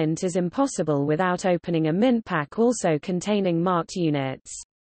source mint is impossible without opening a mint pack also containing marked units.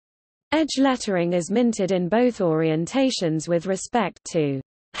 Edge lettering is minted in both orientations with respect to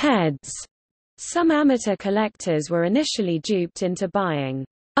heads. Some amateur collectors were initially duped into buying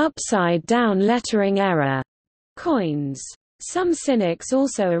upside-down lettering error coins. Some cynics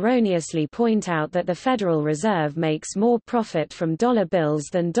also erroneously point out that the Federal Reserve makes more profit from dollar bills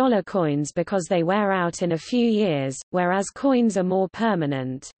than dollar coins because they wear out in a few years, whereas coins are more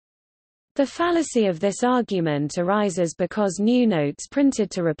permanent. The fallacy of this argument arises because new notes printed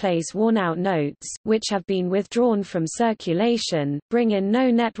to replace worn-out notes, which have been withdrawn from circulation, bring in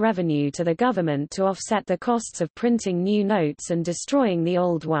no net revenue to the government to offset the costs of printing new notes and destroying the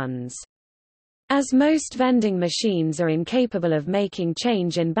old ones. As most vending machines are incapable of making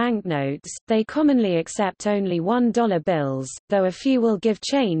change in banknotes, they commonly accept only $1 bills, though a few will give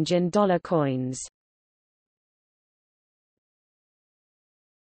change in dollar coins.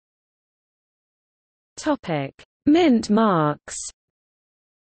 Mint marks.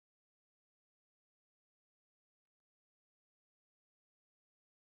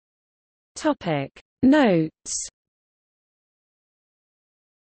 Topic: Notes.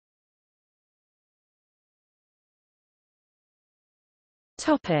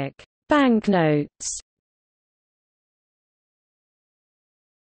 Topic: Banknotes.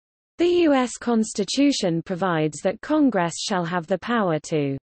 The U.S. Constitution provides that Congress shall have the power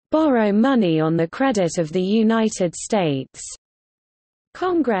to borrow money on the credit of the United States.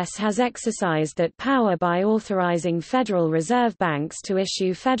 Congress has exercised that power by authorizing Federal Reserve banks to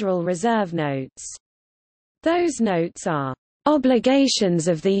issue Federal Reserve notes. Those notes are obligations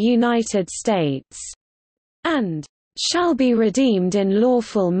of the United States and shall be redeemed in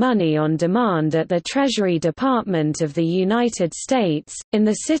lawful money on demand at the Treasury Department of the United States, in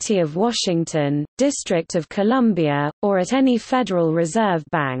the City of Washington, District of Columbia, or at any Federal Reserve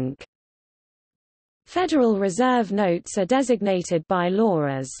Bank. Federal Reserve notes are designated by law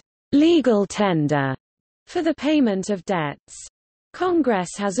as legal tender for the payment of debts. Congress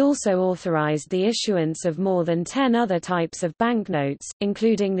has also authorized the issuance of more than 10 other types of banknotes,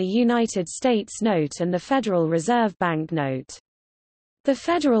 including the United States note and the Federal Reserve Bank note. The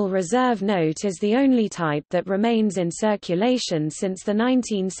Federal Reserve note is the only type that remains in circulation since the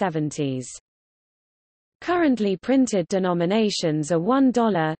 1970s. Currently printed denominations are $1,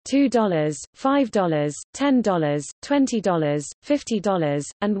 $2, $5, $10, $20, $50,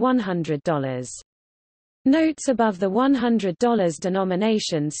 and $100. Notes above the $100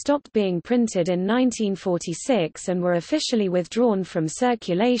 denomination stopped being printed in 1946 and were officially withdrawn from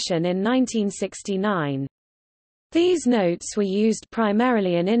circulation in 1969. These notes were used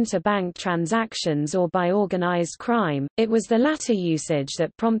primarily in interbank transactions or by organized crime. It was the latter usage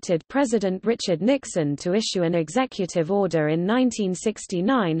that prompted President Richard Nixon to issue an executive order in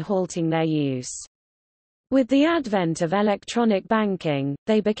 1969 halting their use. With the advent of electronic banking,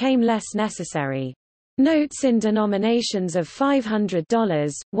 they became less necessary. Notes in denominations of $500,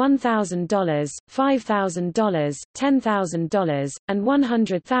 $1,000, $5,000, $10,000, and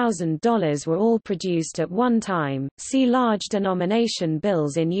 $100,000 were all produced at one time. See large denomination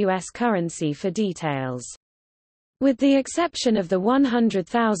bills in U.S. currency for details. With the exception of the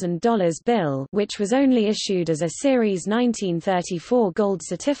 $100,000 bill, which was only issued as a Series 1934 gold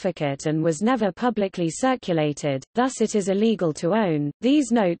certificate and was never publicly circulated, thus it is illegal to own,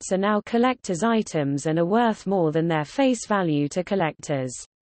 these notes are now collector's items and are worth more than their face value to collectors.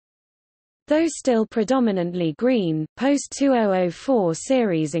 Though still predominantly green, post-2004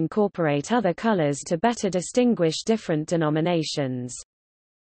 series incorporate other colors to better distinguish different denominations.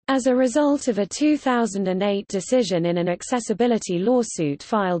 As a result of a 2008 decision in an accessibility lawsuit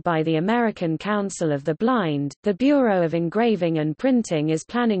filed by the American Council of the Blind, the Bureau of Engraving and Printing is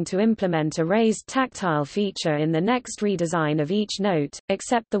planning to implement a raised tactile feature in the next redesign of each note,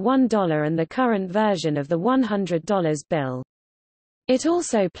 except the $1 and the current version of the $100 bill. It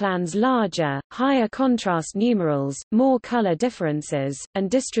also plans larger, higher contrast numerals, more color differences, and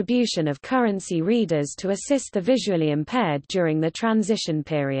distribution of currency readers to assist the visually impaired during the transition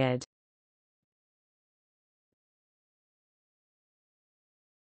period.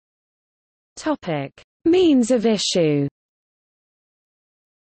 Topic: Means of issue.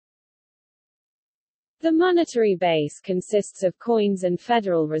 The monetary base consists of coins and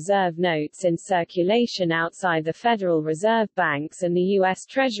Federal Reserve notes in circulation outside the Federal Reserve banks and the U.S.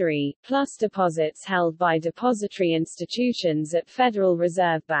 Treasury, plus deposits held by depository institutions at Federal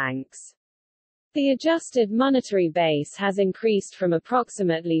Reserve banks. The adjusted monetary base has increased from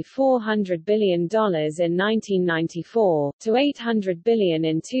approximately $400 billion in 1994, to $800 billion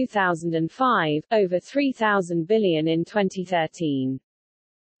in 2005, over $3,000 billion in 2013.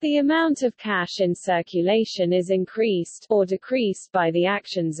 The amount of cash in circulation is increased, or decreased by the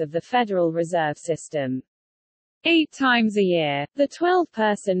actions of the Federal Reserve System. 8 times a year, the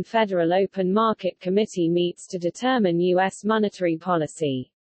 12-person Federal Open Market Committee meets to determine U.S. monetary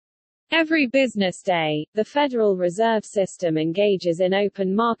policy. Every business day, the Federal Reserve System engages in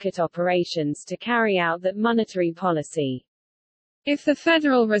open market operations to carry out that monetary policy. If the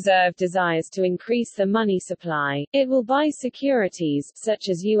Federal Reserve desires to increase the money supply, it will buy securities, such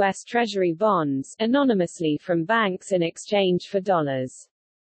as U.S. Treasury bonds, anonymously from banks in exchange for dollars.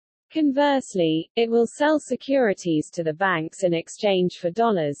 Conversely, it will sell securities to the banks in exchange for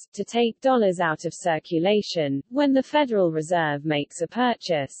dollars, to take dollars out of circulation. When the Federal Reserve makes a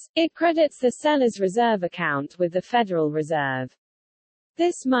purchase, it credits the seller's reserve account with the Federal Reserve.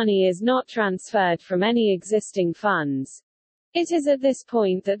 This money is not transferred from any existing funds. It is at this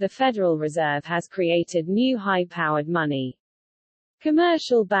point that the Federal Reserve has created new high-powered money.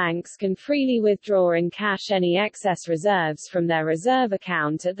 Commercial banks can freely withdraw in cash any excess reserves from their reserve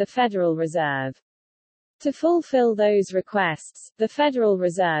account at the Federal Reserve. To fulfill those requests, the Federal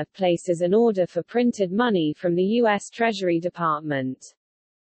Reserve places an order for printed money from the U.S. Treasury Department.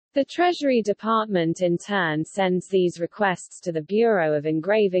 The Treasury Department in turn sends these requests to the Bureau of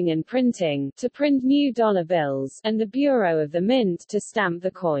Engraving and Printing, to print new dollar bills, and the Bureau of the Mint, to stamp the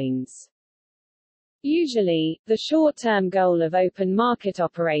coins. Usually, the short-term goal of open market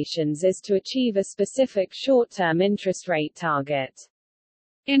operations is to achieve a specific short-term interest rate target.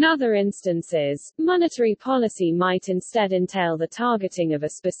 In other instances, monetary policy might instead entail the targeting of a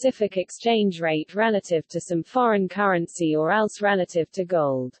specific exchange rate relative to some foreign currency or else relative to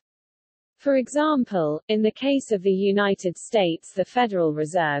gold. For example, in the case of the United States, the Federal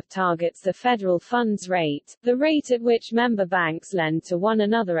Reserve targets the federal funds rate, the rate at which member banks lend to one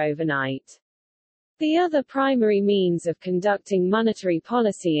another overnight. The other primary means of conducting monetary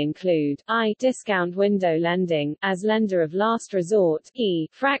policy include I. discount window lending, as lender of last resort, e.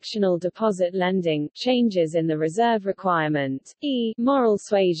 fractional deposit lending, changes in the reserve requirement, e. moral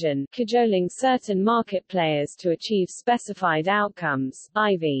suasion, cajoling certain market players to achieve specified outcomes,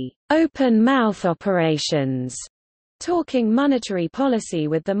 iv. open mouth operations, talking monetary policy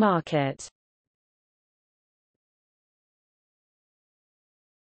with the market.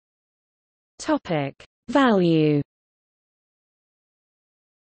 Topic: Value.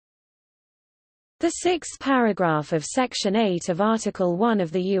 The sixth paragraph of Section 8 of Article 1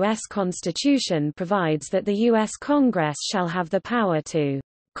 of the U.S. Constitution provides that the U.S. Congress shall have the power to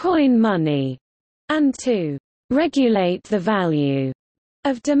coin money and to regulate the value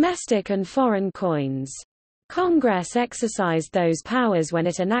of domestic and foreign coins. Congress exercised those powers when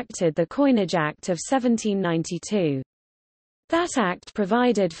it enacted the Coinage Act of 1792. That act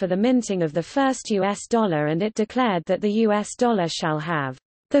provided for the minting of the first U.S. dollar, and it declared that the U.S. dollar shall have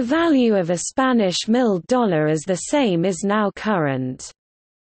the value of a Spanish milled dollar as the same is now current.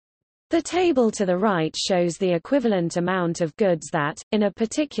 The table to the right shows the equivalent amount of goods that, in a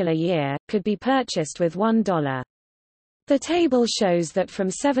particular year, could be purchased with $1. The table shows that from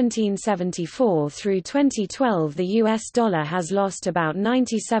 1774 through 2012 the US dollar has lost about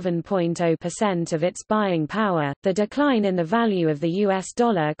 97.0% of its buying power. The decline in the value of the US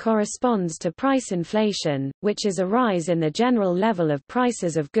dollar corresponds to price inflation, which is a rise in the general level of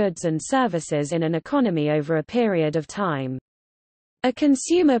prices of goods and services in an economy over a period of time. A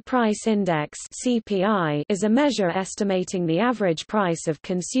Consumer Price Index (CPI) is a measure estimating the average price of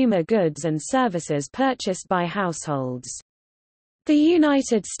consumer goods and services purchased by households. The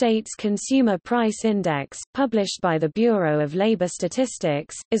United States Consumer Price Index, published by the Bureau of Labor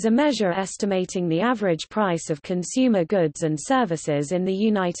Statistics, is a measure estimating the average price of consumer goods and services in the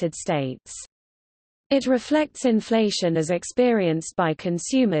United States. It reflects inflation as experienced by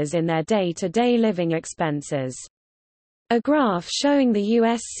consumers in their day-to-day living expenses. A graph showing the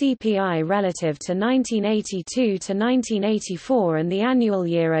U.S. CPI relative to 1982 to 1984 and the annual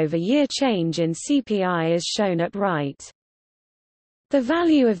year-over-year change in CPI is shown at right. The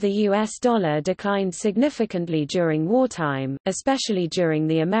value of the U.S. dollar declined significantly during wartime, especially during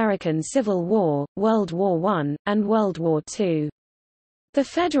the American Civil War, World War I, and World War II. The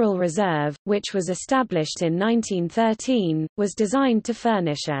Federal Reserve, which was established in 1913, was designed to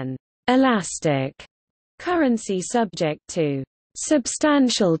furnish an elastic currency subject to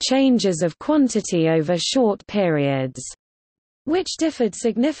substantial changes of quantity over short periods, which differed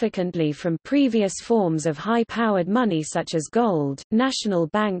significantly from previous forms of high-powered money such as gold, national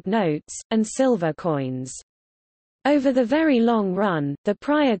bank notes, and silver coins. Over the very long run, the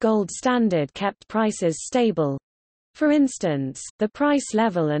prior gold standard kept prices stable. For instance, the price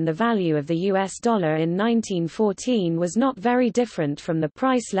level and the value of the US dollar in 1914 was not very different from the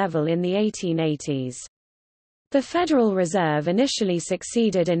price level in the 1880s. The Federal Reserve initially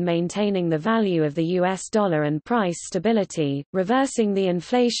succeeded in maintaining the value of the US dollar and price stability, reversing the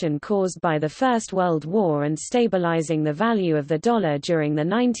inflation caused by the First World War and stabilizing the value of the dollar during the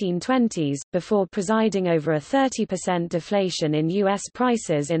 1920s, before presiding over a 30% deflation in US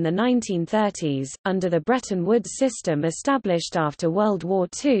prices in the 1930s. Under the Bretton Woods system established after World War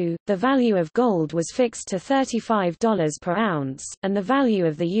II, the value of gold was fixed to $35 per ounce, and the value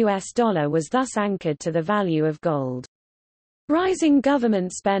of the US dollar was thus anchored to the value of gold. Rising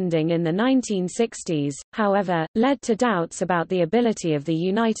government spending in the 1960s, however, led to doubts about the ability of the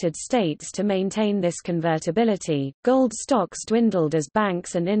United States to maintain this convertibility. Gold stocks dwindled as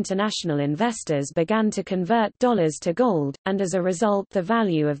banks and international investors began to convert dollars to gold, and as a result the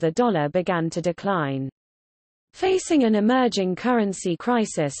value of the dollar began to decline. Facing an emerging currency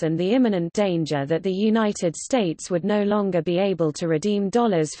crisis and the imminent danger that the United States would no longer be able to redeem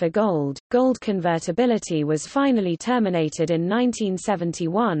dollars for gold, gold convertibility was finally terminated in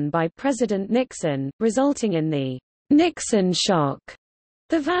 1971 by President Nixon, resulting in the Nixon shock.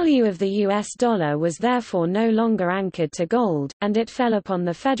 The value of the US dollar was therefore no longer anchored to gold, and it fell upon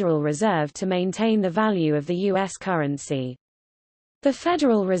the Federal Reserve to maintain the value of the US currency. The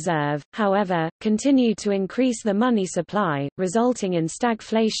Federal Reserve, however, continued to increase the money supply, resulting in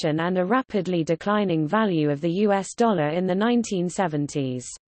stagflation and a rapidly declining value of the US dollar in the 1970s.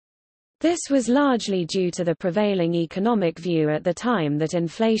 This was largely due to the prevailing economic view at the time that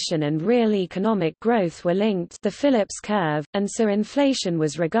inflation and real economic growth were linked, the Phillips curve, and so inflation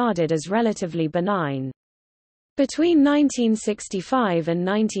was regarded as relatively benign. Between 1965 and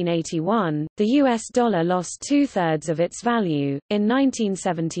 1981, the US dollar lost two-thirds of its value. In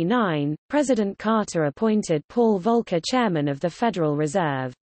 1979, President Carter appointed Paul Volcker chairman of the Federal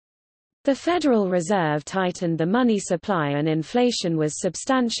Reserve. The Federal Reserve tightened the money supply and inflation was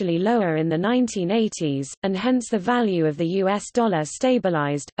substantially lower in the 1980s, and hence the value of the US dollar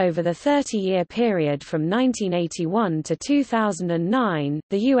stabilized. Over the 30-year period from 1981 to 2009,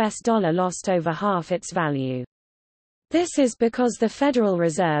 the US dollar lost over half its value. This is because the Federal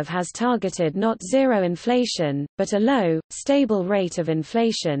Reserve has targeted not zero inflation, but a low, stable rate of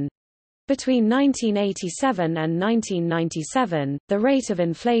inflation. Between 1987 and 1997, the rate of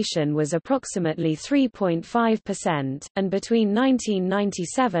inflation was approximately 3.5%, and between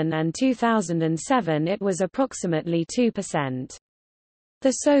 1997 and 2007 it was approximately 2%.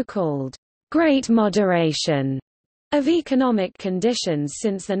 The so-called Great Moderation of economic conditions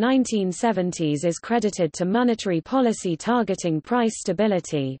since the 1970s is credited to monetary policy targeting price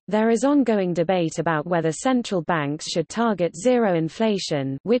stability. There is ongoing debate about whether central banks should target zero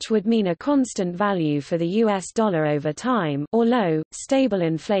inflation, which would mean a constant value for the US dollar over time, or low, stable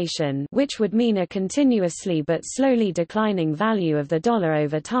inflation, which would mean a continuously but slowly declining value of the dollar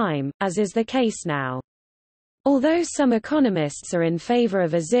over time, as is the case now. Although some economists are in favor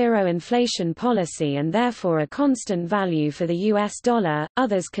of a zero inflation policy and therefore a constant value for the US dollar,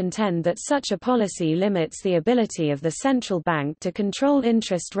 others contend that such a policy limits the ability of the central bank to control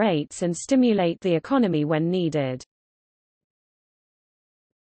interest rates and stimulate the economy when needed.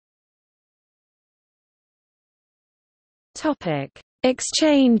 Topic: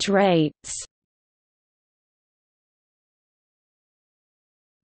 Exchange rates.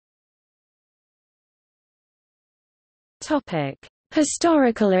 Topic: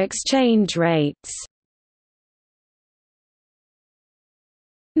 Historical exchange rates.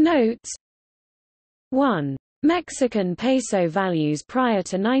 Notes 1. Mexican peso values prior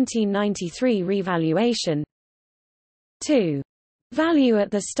to 1993 revaluation. 2. Value at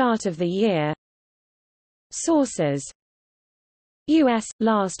the start of the year. Sources: U.S.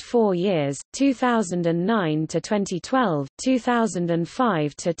 last 4 years, 2009 to 2012,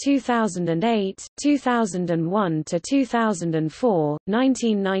 2005 to 2008, 2001 to 2004,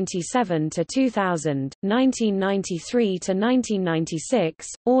 1997 to 2000, 1993 to 1996,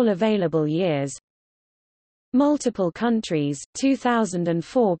 all available years. Multiple countries,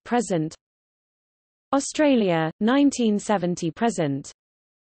 2004 present. Australia, 1970 present.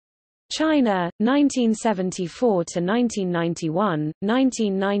 China, 1974 to 1991,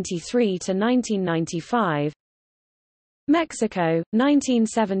 1993 to 1995. Mexico,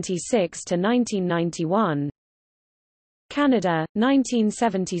 1976 to 1991. Canada,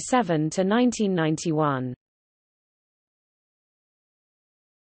 1977 to 1991.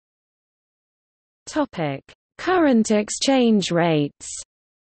 Topic: Current exchange rates.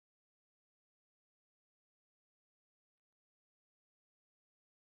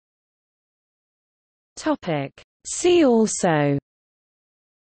 Topic: See also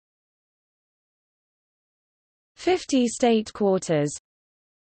 50 state quarters,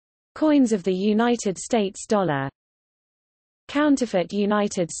 coins of the United States dollar, counterfeit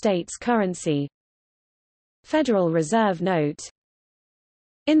United States currency, Federal Reserve note,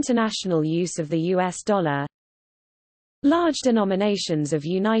 international use of the US dollar, large denominations of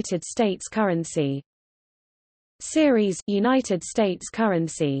United States currency, series United States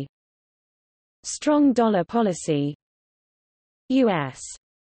currency, strong dollar policy, U.S.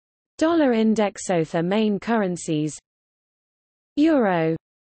 dollar index. Other main currencies: Euro,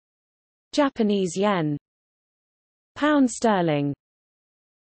 Japanese yen, Pound sterling,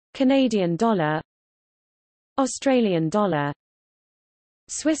 Canadian dollar, Australian dollar,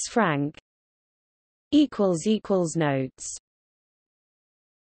 Swiss franc. Notes